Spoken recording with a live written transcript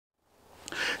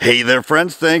Hey there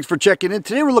friends, thanks for checking in.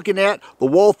 Today we're looking at the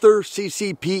Walther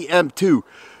CCP M2.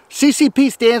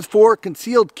 CCP stands for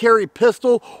Concealed Carry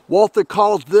Pistol. Walther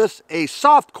calls this a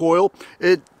soft coil.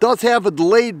 It does have a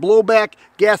delayed blowback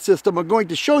gas system. I'm going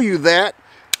to show you that.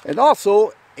 And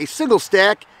also a single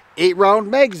stack 8-round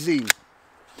magazine.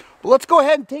 But let's go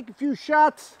ahead and take a few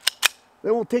shots.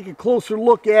 Then we'll take a closer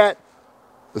look at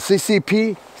the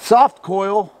CCP soft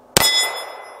coil.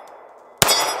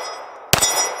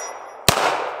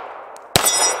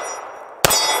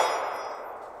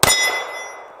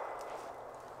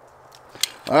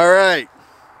 All right,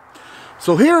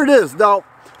 so here it is. Now,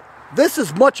 this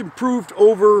is much improved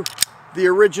over the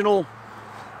original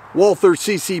Walther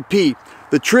CCP.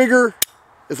 The trigger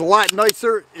is a lot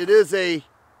nicer. It is a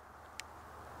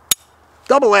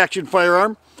double action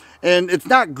firearm, and it's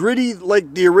not gritty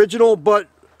like the original, but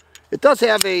it does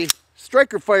have a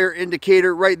striker fire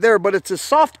indicator right there, but it's a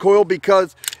soft coil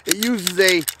because it uses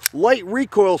a light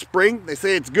recoil spring. They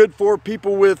say it's good for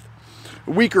people with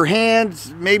weaker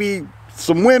hands, maybe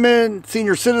some women,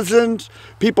 senior citizens,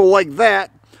 people like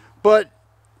that. But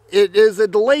it is a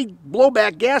delayed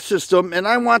blowback gas system, and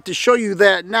I want to show you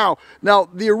that now. Now,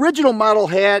 the original model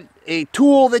had a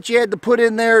tool that you had to put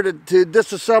in there to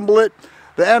disassemble it.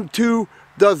 The M2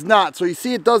 does not. So you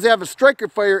see it does have a striker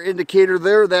fire indicator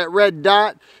there, that red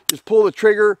dot. Just pull the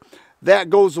trigger, that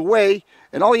goes away.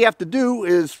 And all you have to do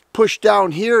is push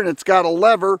down here, and it's got a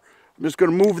lever. I'm just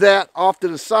going to move that off to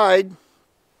the side.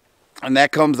 And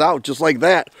that comes out just like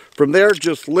that. From there,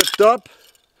 just lift up.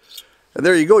 And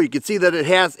there you go. You can see that it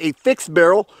has a fixed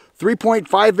barrel,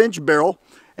 3.5-inch barrel.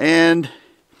 And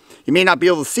you may not be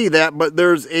able to see that, but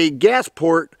there's a gas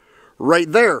port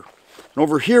right there. And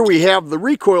over here we have the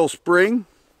recoil spring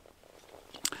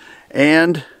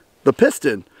and the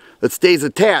piston that stays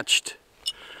attached.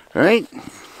 All right.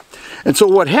 And so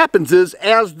what happens is,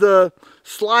 as the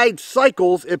slide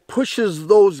cycles, it pushes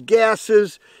those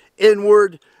gases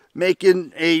inward,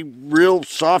 making a real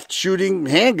soft shooting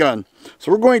handgun.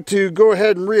 So we're going to go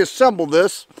ahead and reassemble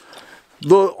this.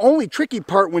 The only tricky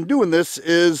part when doing this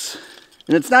is,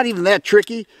 and it's not even that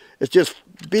tricky, it's just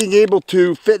being able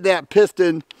to fit that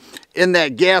piston in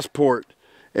that gas port.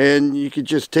 And you can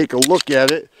just take a look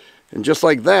at it, and just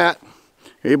like that,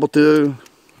 you're able to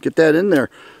get that in there.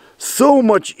 So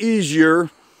much easier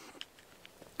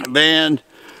than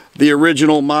the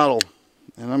original model.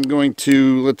 And I'm going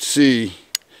to, let's see,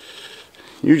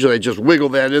 usually I just wiggle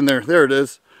that in there. There it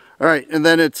is. All right, and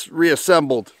then it's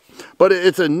reassembled. But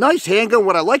it's a nice handgun.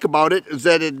 What I like about it is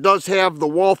that it does have the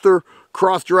Walther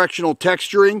cross-directional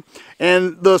texturing,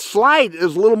 and the slide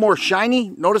is a little more shiny.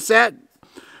 Notice that?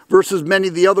 Versus many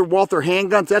of the other Walther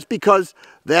handguns. That's because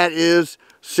that is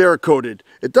Cerakoted.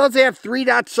 It does have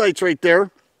 3-dot sights right there,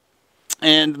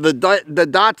 and the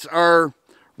dots are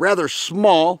rather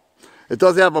small. It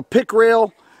does have a pick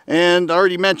rail, and I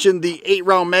already mentioned the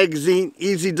 8-round magazine,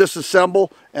 easy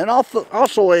disassemble, and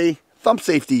also a thumb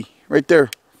safety right there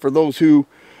for those who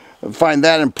find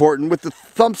that important. With the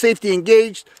thumb safety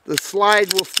engaged, the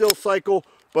slide will still cycle,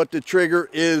 but the trigger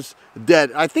is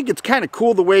dead. I think it's kind of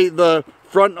cool the way the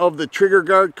front of the trigger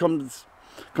guard comes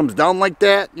down like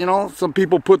that. You know, some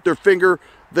people put their finger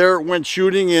there when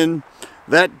shooting, and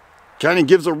that kind of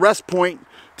gives a rest point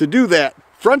to do that.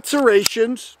 Front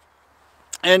serrations.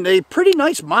 And a pretty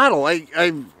nice model.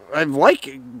 I've liked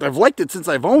it since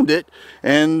I've owned it,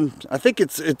 and I think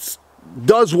it's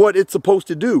does what it's supposed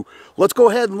to do. Let's go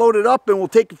ahead and load it up, and we'll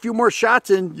take a few more shots,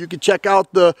 and you can check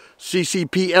out the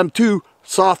CCP M2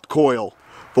 soft coil.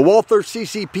 The Walther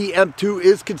CCP M2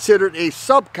 is considered a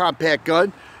subcompact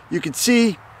gun. You can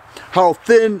see how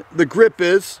thin the grip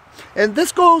is, and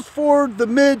this goes for the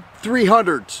mid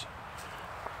 300s.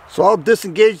 So I'll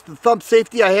disengage the thumb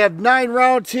safety. I have 9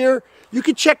 rounds here. You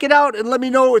can check it out and let me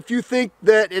know if you think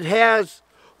that it has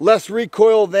less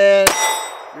recoil than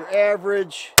your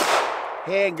average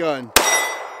handgun.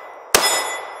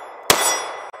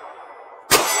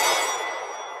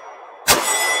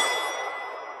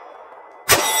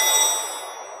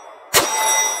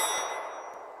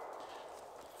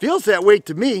 Feels that way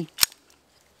to me.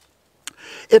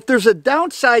 If there's a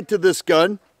downside to this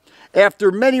gun,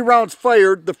 after many rounds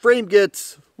fired, the frame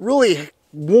gets really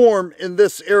warm in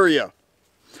this area.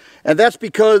 And that's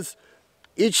because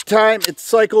each time it's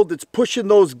cycled, it's pushing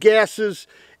those gases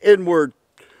inward.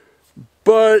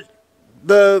 But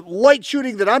the light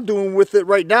shooting that I'm doing with it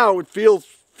right now, it feels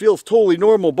totally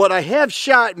normal. But I have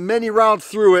shot many rounds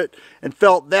through it and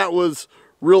felt that was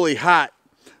really hot.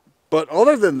 But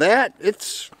other than that,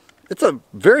 it's a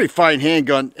very fine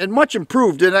handgun and much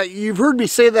improved. And you've heard me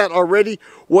say that already.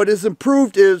 What is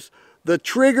improved is the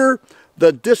trigger,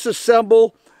 the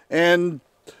disassemble, and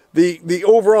the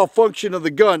overall function of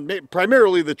the gun,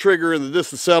 primarily the trigger and the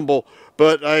disassemble,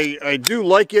 but I do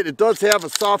like it. It does have a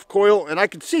soft coil, and I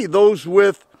can see those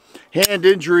with hand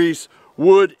injuries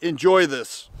would enjoy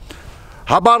this.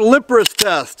 How about a limp wrist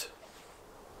test?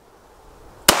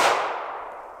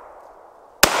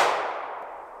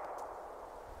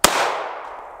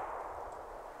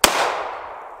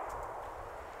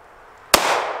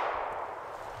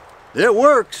 It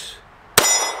works.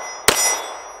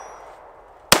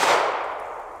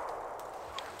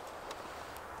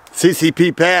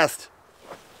 CCP passed.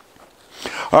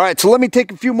 All right, so let me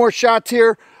take a few more shots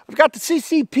here. I've got the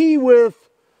CCP with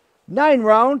 9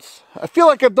 rounds. I feel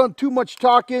like I've done too much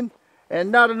talking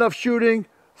and not enough shooting,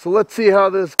 so let's see how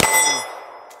this goes.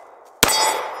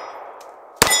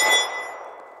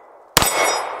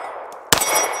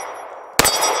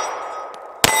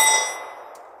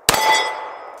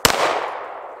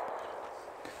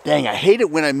 Dang, I hate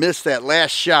it when I miss that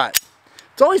last shot.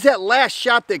 It's always that last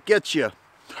shot that gets you.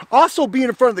 Also, being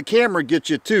in front of the camera gets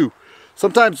you too.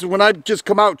 Sometimes when I just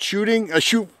come out shooting, I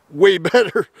shoot way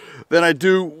better than I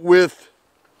do with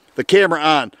the camera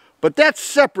on. But that's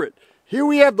separate. Here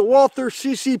we have the Walther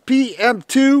CCP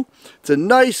M2. It's a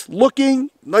nice looking,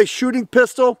 nice shooting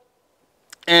pistol.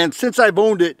 And since I've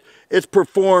owned it, it's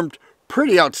performed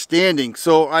pretty outstanding.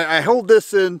 So I hold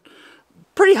this in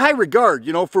pretty high regard,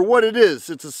 you know, for what it is.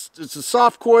 It's a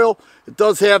soft coil. It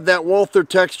does have that Walther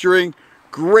texturing,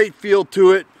 great feel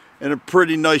to it, and a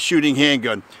pretty nice shooting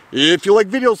handgun. If you like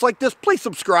videos like this, please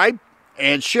subscribe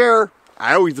and share.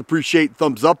 I always appreciate the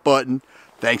thumbs up button.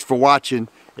 Thanks for watching,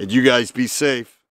 and you guys be safe.